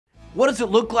What does it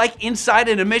look like inside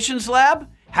an emissions lab?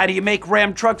 How do you make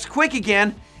Ram trucks quick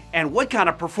again? And what kind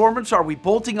of performance are we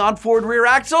bolting on forward rear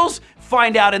axles?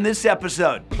 Find out in this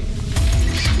episode.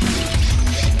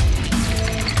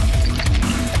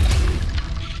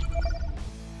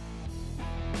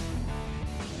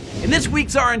 In this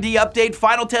week's R&D update,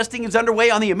 final testing is underway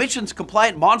on the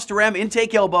emissions-compliant Monster Ram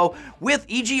intake elbow with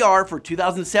EGR for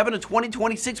 2007 to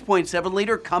 2020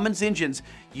 6.7-liter Cummins engines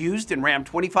used in Ram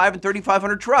 25 and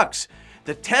 3500 trucks.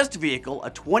 The test vehicle,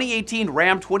 a 2018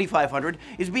 Ram 2500,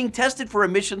 is being tested for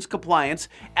emissions compliance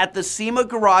at the SEMA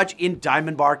Garage in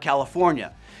Diamond Bar,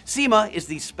 California. SEMA is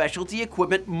the Specialty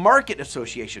Equipment Market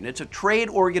Association. It's a trade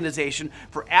organization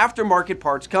for aftermarket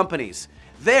parts companies.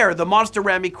 There, the Monster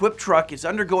Ram equipped truck is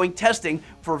undergoing testing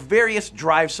for various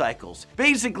drive cycles.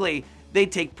 Basically, they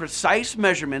take precise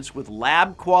measurements with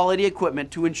lab quality equipment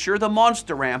to ensure the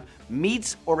Monster Ram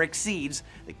meets or exceeds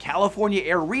the California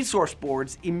Air Resource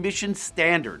Board's emission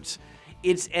standards.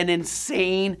 It's an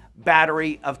insane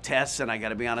battery of tests, and I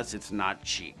gotta be honest, it's not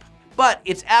cheap. But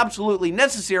it's absolutely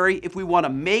necessary if we want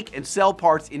to make and sell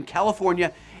parts in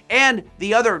California and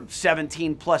the other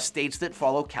 17 plus states that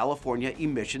follow California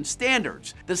emission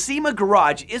standards. The SEMA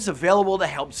Garage is available to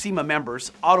help SEMA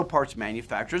members, auto parts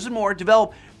manufacturers, and more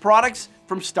develop products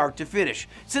from start to finish.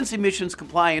 Since emissions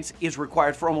compliance is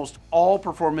required for almost all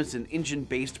performance and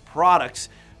engine-based products,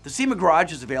 the SEMA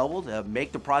Garage is available to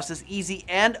make the process easy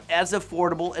and as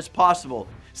affordable as possible.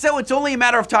 So it's only a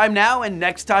matter of time now, and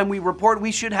next time we report,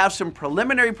 we should have some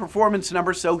preliminary performance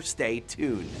numbers, so stay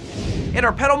tuned. In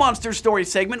our Pedal Monster Story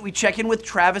segment, we check in with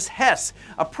Travis Hess,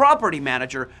 a property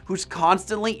manager who's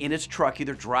constantly in his truck,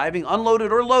 either driving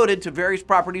unloaded or loaded to various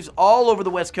properties all over the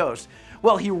West Coast.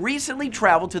 Well, he recently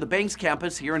traveled to the Banks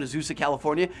campus here in Azusa,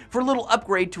 California for a little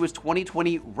upgrade to his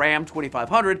 2020 Ram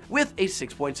 2500 with a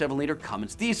 6.7-liter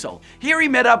Cummins diesel. Here he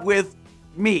met up with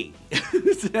me,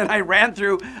 and I ran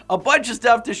through a bunch of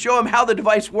stuff to show him how the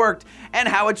device worked and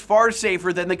how it's far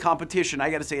safer than the competition. I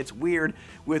gotta say, it's weird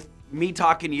with me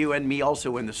talking to you and me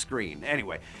also in the screen.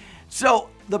 Anyway, so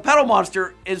the Pedal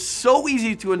Monster is so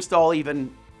easy to install,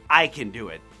 even I can do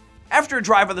it. After a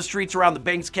drive on the streets around the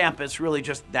Banks campus, really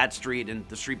just that street and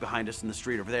the street behind us and the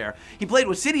street over there, he played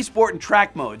with City Sport and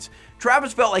track modes.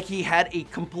 Travis felt like he had a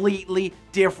completely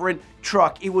different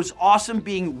truck. It was awesome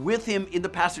being with him in the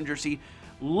passenger seat,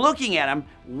 looking at him,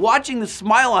 watching the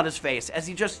smile on his face as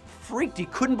he just freaked. He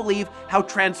couldn't believe how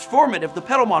transformative the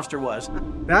Pedal Monster was.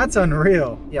 That's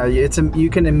unreal. Yeah, you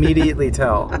can immediately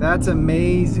tell. That's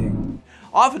amazing.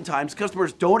 Oftentimes,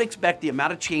 customers don't expect the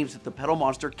amount of change that the Pedal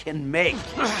Monster can make.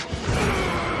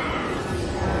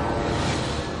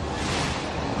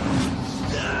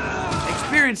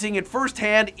 Experiencing it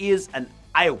firsthand is an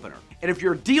eye-opener. And if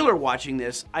you're a dealer watching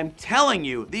this, I'm telling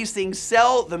you, these things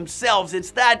sell themselves.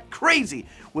 It's that crazy.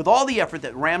 With all the effort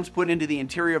that Ram's put into the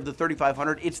interior of the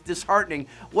 3500, it's disheartening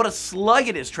what a slug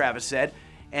it is, Travis said.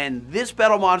 And this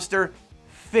Pedal Monster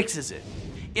fixes it.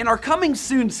 In our Coming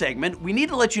Soon segment, we need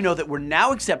to let you know that we're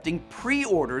now accepting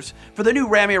pre-orders for the new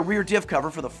Ram Air rear diff cover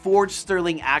for the Ford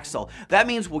Sterling axle. That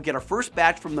means we'll get our first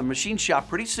batch from the machine shop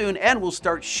pretty soon and we'll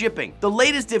start shipping. The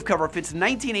latest diff cover fits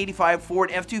 1985 Ford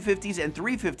F-250s and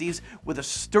 350s with a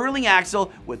Sterling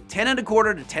axle with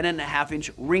 10.25 to 10.5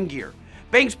 inch ring gear.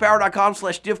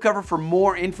 BanksPower.com/diff cover for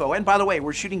more info. And by the way,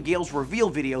 we're shooting Gail's reveal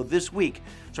video this week.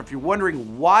 So if you're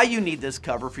wondering why you need this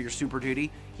cover for your Super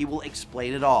Duty, he will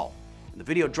explain it all. The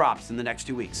video drops in the next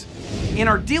 2 weeks. In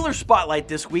our dealer spotlight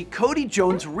this week, Cody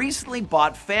Jones recently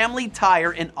bought Family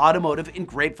Tire and Automotive in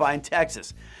Grapevine,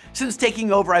 Texas. Since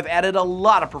taking over, I've added a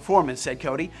lot of performance, said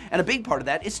Cody, and a big part of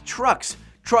that is trucks.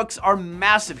 Trucks are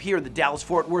massive here in the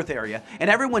Dallas-Fort Worth area, and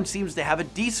everyone seems to have a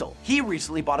diesel. He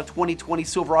recently bought a 2020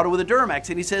 Silverado with a Duramax,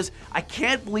 and he says, I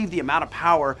can't believe the amount of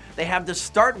power they have to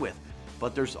start with,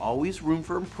 but there's always room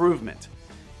for improvement.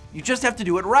 You just have to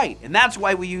do it right, and that's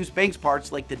why we use Banks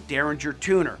parts like the Derringer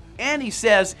tuner. And he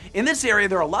says, in this area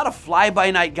there are a lot of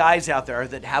fly-by-night guys out there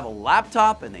that have a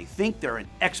laptop and they think they're an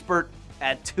expert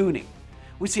at tuning.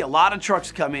 We see a lot of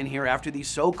trucks come in here after these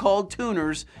so-called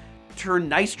tuners turn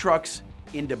nice trucks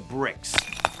into bricks.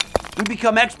 We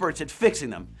become experts at fixing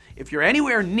them. If you're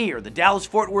anywhere near the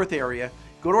Dallas-Fort Worth area,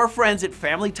 go to our friends at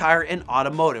Family Tire and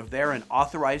Automotive. They're an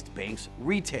authorized Banks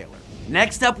retailer.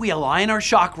 Next up, we align our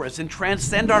chakras and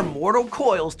transcend our mortal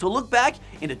coils to look back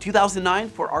into 2009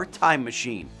 for our time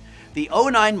machine. The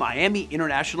 09 Miami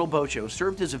International Boat Show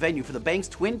served as a venue for the Banks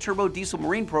twin-turbo diesel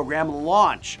marine program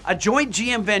launch. A joint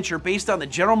GM venture based on the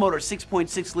General Motors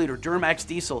 6.6-liter Duramax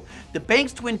diesel, the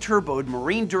Banks twin-turboed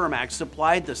marine Duramax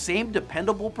supplied the same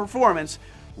dependable performance,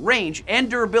 range, and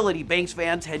durability Banks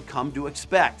fans had come to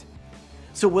expect.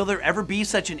 So will there ever be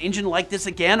such an engine like this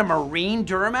again, a marine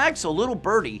Duramax? A little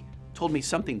birdie told me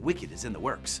something wicked is in the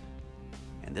works.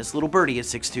 And this little birdie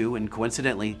is 6'2" and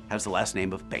coincidentally has the last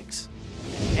name of Banks.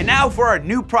 And now for our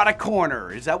new product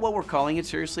corner. Is that what we're calling it?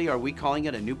 Seriously, are we calling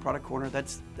it a new product corner?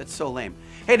 That's so lame.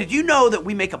 Hey, did you know that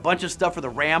we make a bunch of stuff for the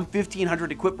Ram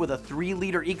 1500 equipped with a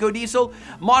 3-liter EcoDiesel,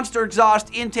 Monster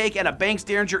exhaust intake, and a Banks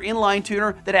Derringer inline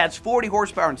tuner that adds 40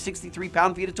 horsepower and 63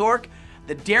 pound-feet of torque?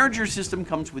 The Derringer system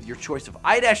comes with your choice of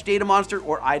iDash DataMonster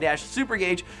or iDash Super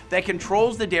Gauge that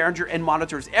controls the Derringer and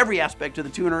monitors every aspect of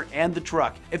the tuner and the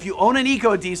truck. If you own an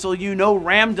EcoDiesel, you know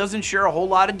Ram doesn't share a whole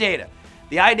lot of data.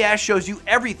 The iDash shows you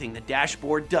everything the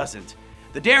dashboard doesn't.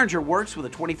 The Derringer works with a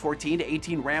 2014 to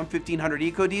 18 Ram 1500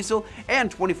 EcoDiesel and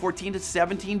 2014 to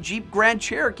 17 Jeep Grand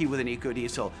Cherokee with an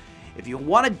EcoDiesel. If you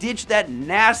want to ditch that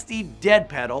nasty dead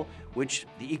pedal, which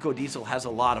the EcoDiesel has a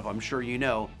lot of, I'm sure you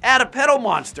know, add a pedal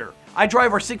monster. I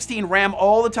drive our 16 Ram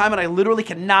all the time and I literally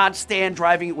cannot stand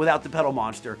driving it without the pedal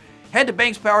monster. Head to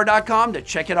bankspower.com to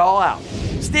check it all out.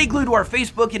 Stay glued to our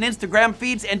Facebook and Instagram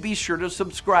feeds and be sure to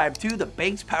subscribe to the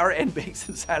Banks Power and Banks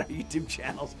Insider YouTube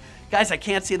channels. Guys, I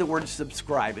can't say the word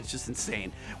subscribe, it's just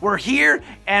insane. We're here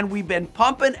and we've been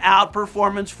pumping out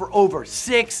performance for over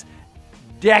 6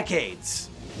 decades.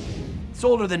 It's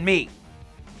older than me,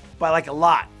 by like a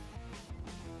lot.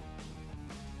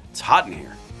 It's hot in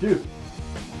here. Dude.